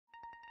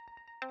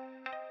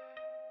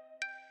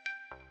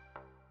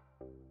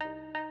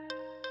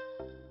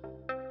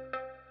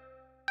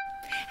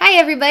Hi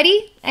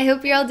everybody, I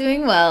hope you're all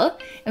doing well.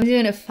 I'm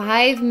doing a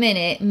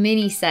 5-minute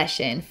mini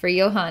session for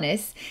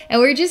Johannes, and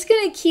we're just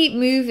going to keep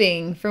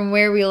moving from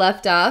where we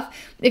left off.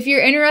 If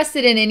you're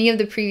interested in any of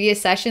the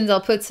previous sessions,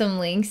 I'll put some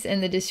links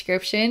in the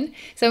description.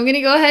 So I'm going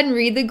to go ahead and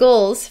read the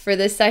goals for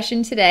this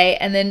session today,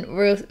 and then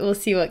we'll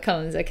see what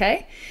comes,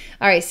 okay?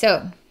 All right,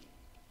 so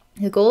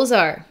the goals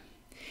are,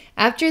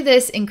 after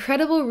this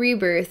incredible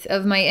rebirth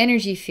of my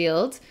energy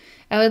field,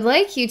 I would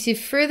like you to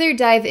further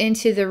dive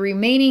into the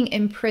remaining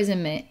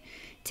imprisonment.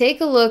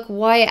 Take a look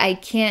why I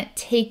can't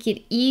take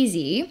it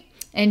easy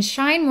and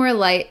shine more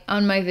light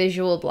on my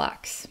visual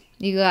blocks.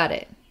 You got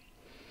it.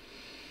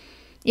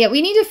 Yeah,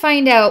 we need to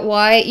find out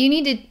why we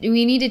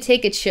need to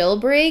take a chill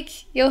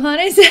break,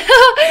 Johannes.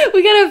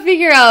 We got to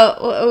figure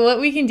out what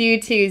we can do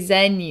to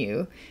zen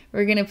you.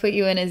 We're going to put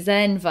you in a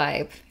zen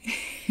vibe.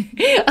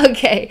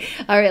 Okay.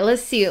 All right,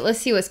 let's see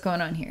what's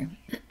going on here.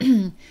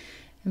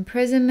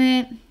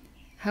 Imprisonment.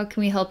 How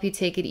can we help you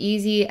take it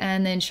easy?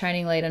 And then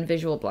shining light on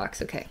visual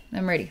blocks. Okay,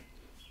 I'm ready.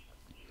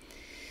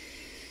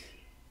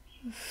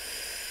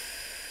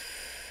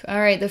 All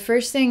right, the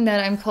first thing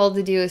that I'm called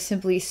to do is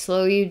simply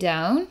slow you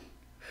down.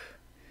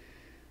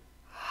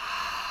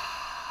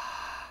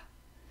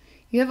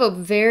 You have a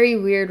very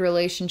weird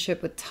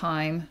relationship with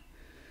time.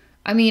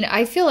 I mean,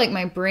 I feel like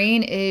my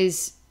brain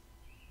is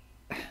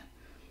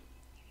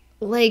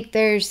like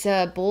there's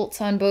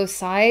bolts on both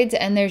sides,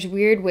 and there's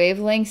weird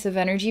wavelengths of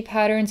energy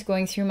patterns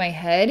going through my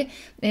head,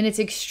 and it's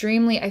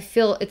extremely, I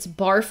feel it's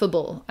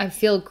barfable. I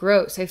feel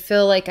gross. I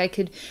feel like I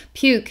could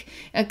puke.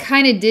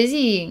 Kind of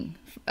dizzying.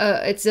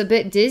 It's a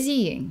bit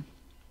dizzying.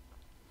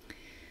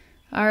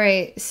 All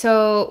right,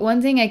 so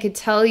one thing I could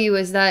tell you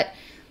is that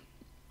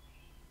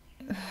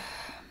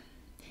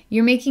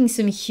you're making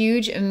some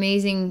huge,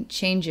 amazing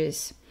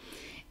changes,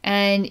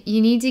 and you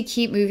need to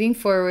keep moving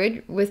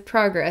forward with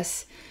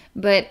progress.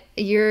 But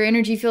your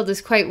energy field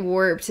is quite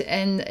warped,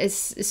 and it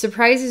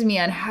surprises me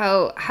on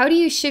how do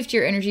you shift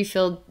your energy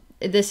field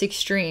this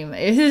extreme?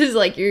 It is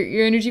like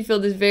your energy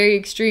field is very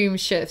extreme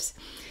shifts.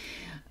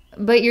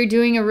 But you're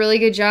doing a really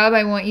good job.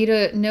 I want you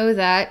to know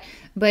that.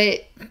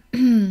 But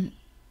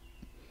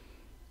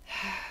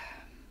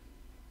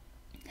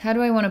how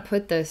do I want to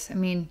put this? I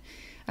mean,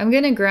 I'm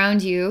going to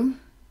ground you,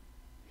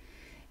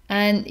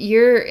 and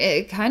you're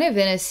kind of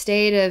in a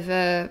state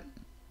of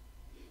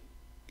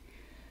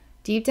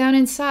deep down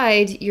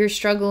inside, you're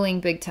struggling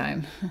big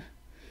time.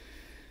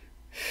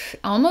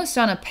 Almost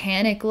on a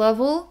panic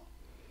level.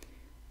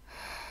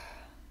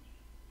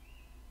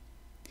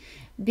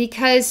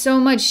 Because so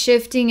much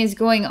shifting is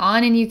going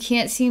on, and you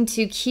can't seem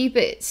to keep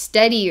it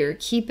steady or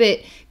keep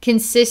it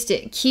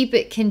consistent, keep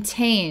it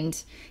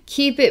contained,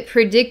 keep it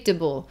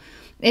predictable.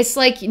 It's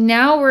like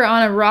now we're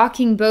on a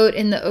rocking boat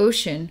in the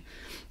ocean.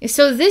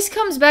 So this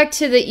comes back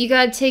to that you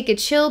got to take a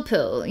chill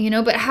pill, you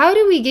know, but how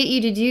do we get you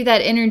to do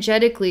that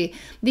energetically?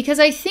 Because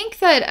I think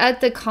that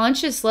at the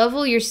conscious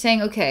level, you're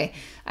saying, okay,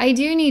 I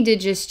do need to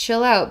just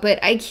chill out,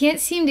 but I can't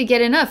seem to get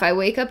enough. I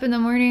wake up in the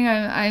morning,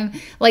 I'm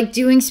like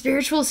doing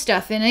spiritual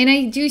stuff, and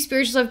I do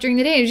spiritual stuff during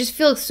the day. I just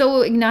feel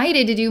so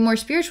ignited to do more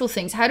spiritual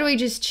things. How do I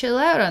just chill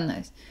out on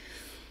this?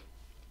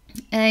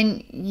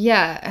 And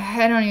yeah,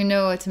 I don't even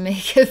know what to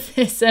make of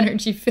this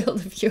energy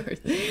field of yours.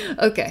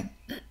 Okay.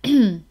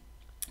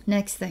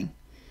 Next thing.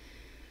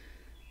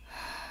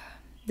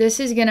 This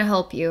is going to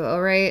help you,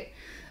 all right?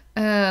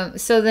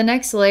 So the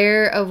next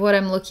layer of what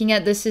I'm looking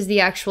at, this is the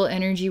actual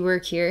energy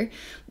work here.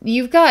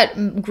 You've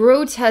got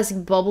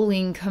grotesque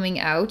bubbling coming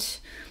out.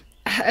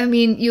 I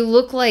mean, you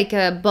look like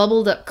a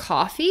bubbled up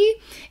coffee,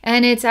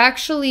 and it's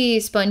actually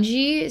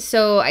spongy.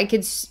 So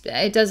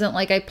it doesn't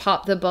like I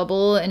pop the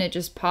bubble and it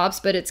just pops,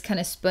 but it's kind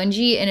of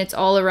spongy, and it's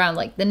all around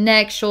like the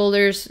neck,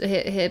 shoulders,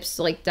 hips,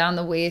 like down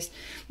the waist.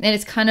 And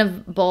it's kind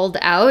of balled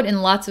out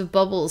and lots of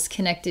bubbles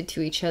connected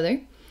to each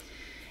other.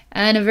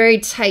 And a very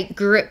tight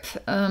grip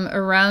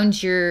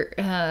around your,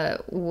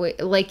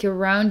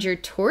 around your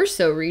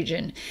torso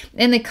region.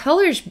 And the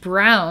color's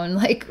brown,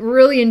 like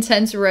really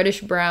intense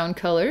reddish brown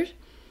colors.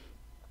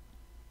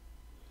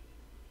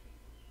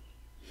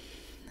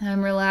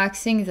 I'm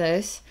relaxing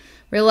this,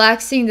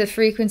 relaxing the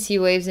frequency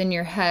waves in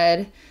your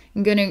head.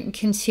 I'm going to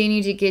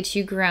continue to get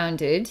you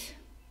grounded.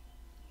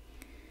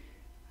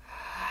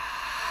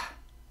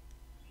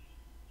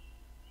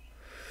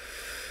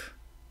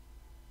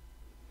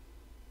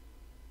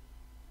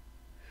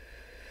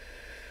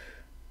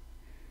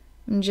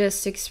 I'm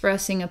just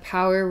expressing a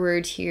power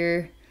word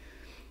here,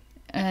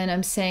 and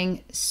I'm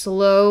saying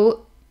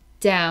slow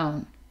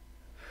down.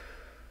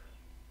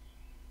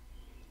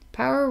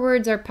 Power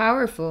words are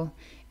powerful,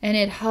 and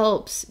it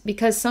helps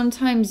because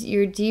sometimes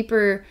your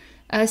deeper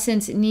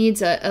essence needs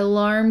an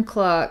alarm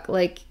clock,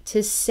 like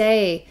to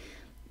say,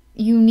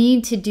 you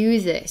need to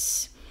do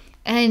this.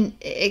 And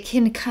it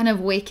can kind of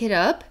wake it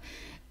up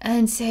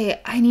and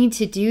say, I need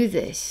to do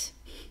this.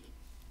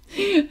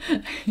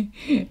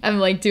 I'm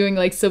like doing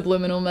like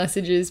subliminal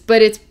messages,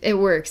 but it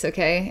works,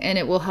 okay? And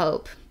it will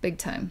help big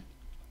time.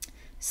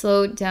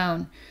 Slow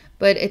down.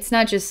 But it's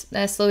not just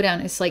that slow down.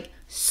 It's like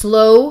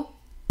slow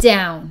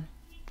down.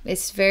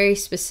 It's very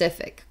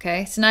specific,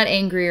 okay? It's not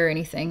angry or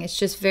anything. It's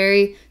just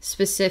very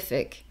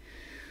specific.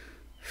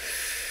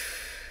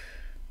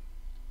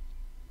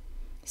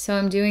 So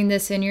I'm doing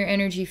this in your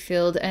energy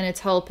field, and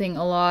it's helping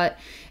a lot.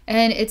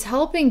 And it's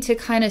helping to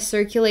kind of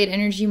circulate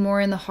energy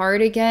more in the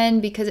heart again,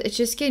 because it's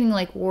just getting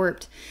like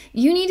warped.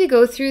 You need to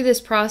go through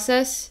this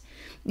process.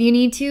 You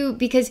need to,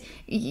 because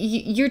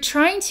you're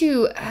trying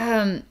to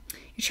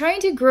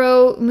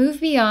grow,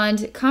 move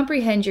beyond,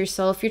 comprehend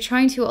yourself. You're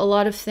trying to a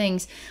lot of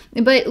things.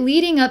 But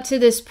leading up to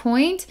this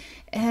point,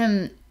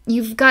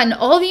 you've gotten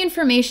all the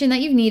information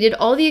that you've needed,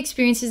 all the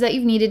experiences that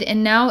you've needed,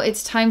 and now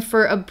it's time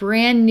for a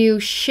brand new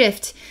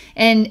shift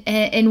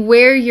and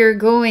where you're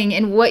going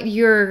and what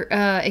you're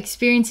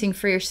experiencing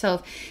for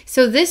yourself.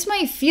 So this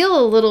might feel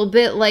a little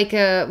bit like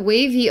a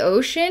wavy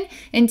ocean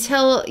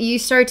until you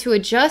start to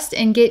adjust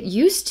and get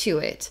used to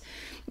it.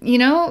 You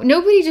know,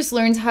 nobody just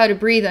learns how to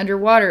breathe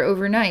underwater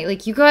overnight.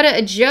 Like, you got to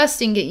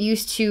adjust and get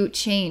used to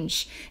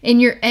change in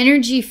your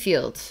energy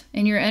field,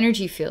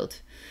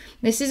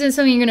 This isn't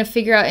something you're going to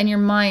figure out in your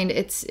mind.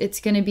 It's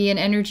going to be an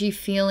energy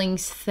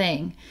feelings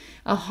thing,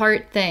 a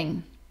heart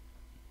thing.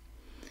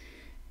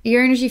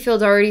 Your energy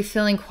field's already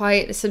feeling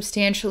quite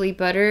substantially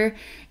better.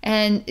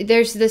 And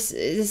there's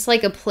this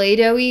like a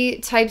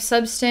Play-Doh-y type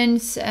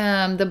substance.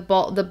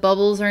 The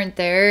bubbles aren't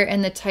there,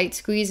 and the tight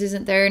squeeze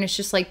isn't there. And it's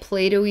just like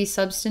Play-Doh-y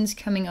substance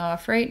coming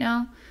off right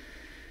now.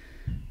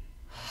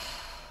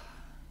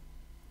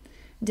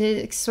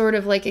 Sort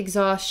of like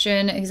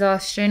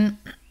exhaustion.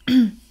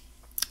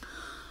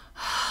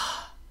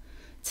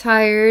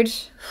 Tired.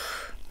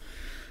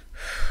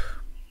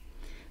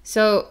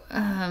 So,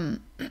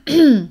 I'm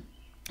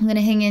going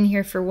to hang in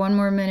here for one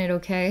more minute,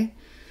 okay?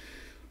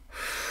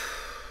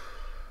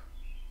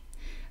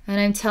 And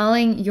I'm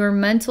telling your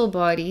mental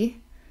body,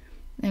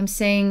 I'm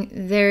saying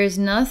there is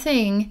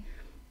nothing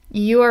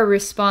you are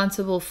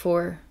responsible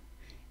for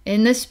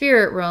in the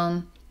spirit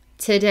realm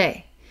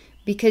today.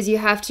 Because you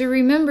have to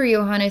remember,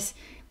 Johannes,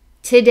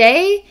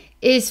 today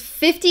is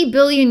 50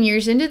 billion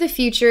years into the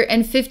future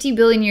and 50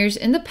 billion years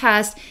in the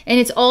past, and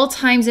it's all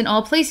times and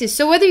all places.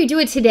 So whether you do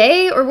it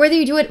today or whether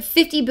you do it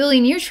 50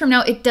 billion years from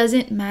now, it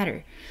doesn't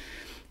matter.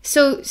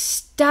 So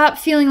stop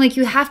feeling like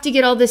you have to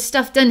get all this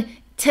stuff done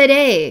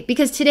today,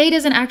 because today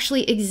doesn't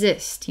actually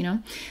exist, you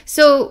know?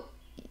 So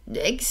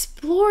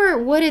explore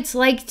what it's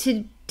like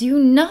to do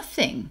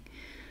nothing.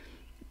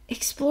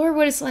 Explore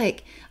what it's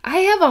like. I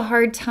have a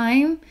hard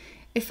time.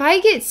 If I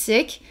get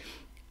sick,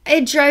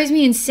 it drives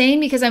me insane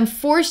because I'm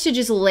forced to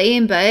just lay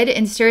in bed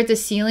and stare at the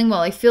ceiling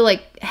while I feel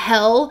like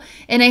hell,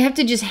 and I have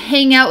to just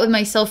hang out with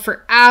myself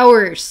for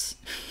hours.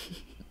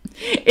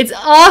 It's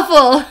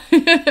awful.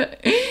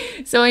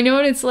 So I know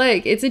what it's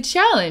like. It's a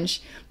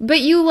challenge,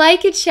 but you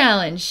like a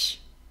challenge.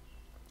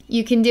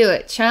 You can do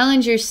it.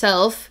 Challenge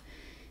yourself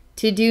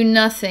to do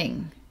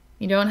nothing.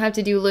 You don't have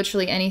to do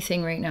literally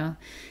anything right now.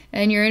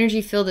 And your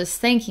energy field is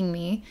thanking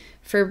me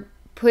for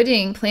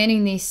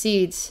planting these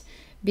seeds,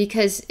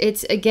 because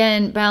it's,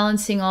 again,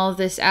 balancing all of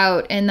this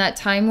out. And that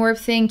time warp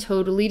thing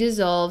totally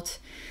dissolved.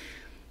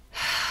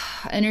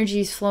 Energy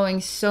is flowing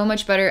so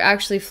much better,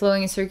 actually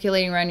flowing and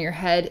circulating around your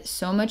head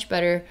so much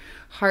better.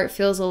 Heart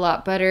feels a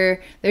lot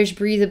better. There's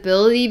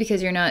breathability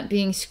because you're not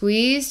being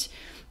squeezed,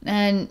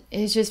 and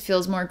it just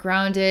feels more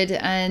grounded.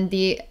 And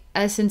the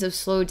essence of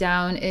slow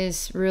down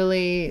is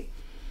really,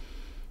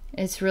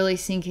 it's really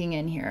sinking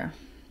in here.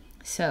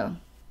 So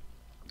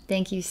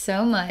thank you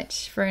so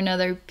much for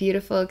another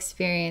beautiful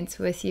experience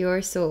with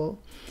your soul.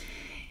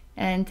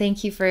 And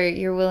thank you for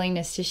your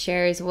willingness to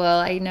share as well.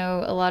 I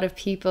know a lot of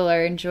people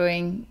are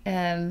enjoying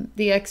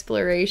the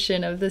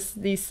exploration of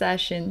these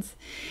sessions.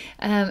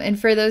 And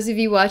for those of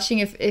you watching,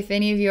 if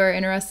any of you are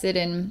interested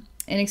in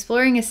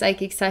exploring a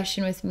psychic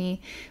session with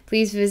me,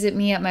 please visit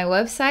me at my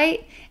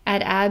website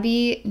at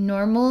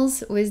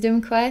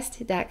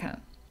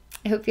abbeynormalswisdomquest.com.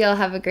 I hope you all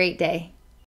have a great day.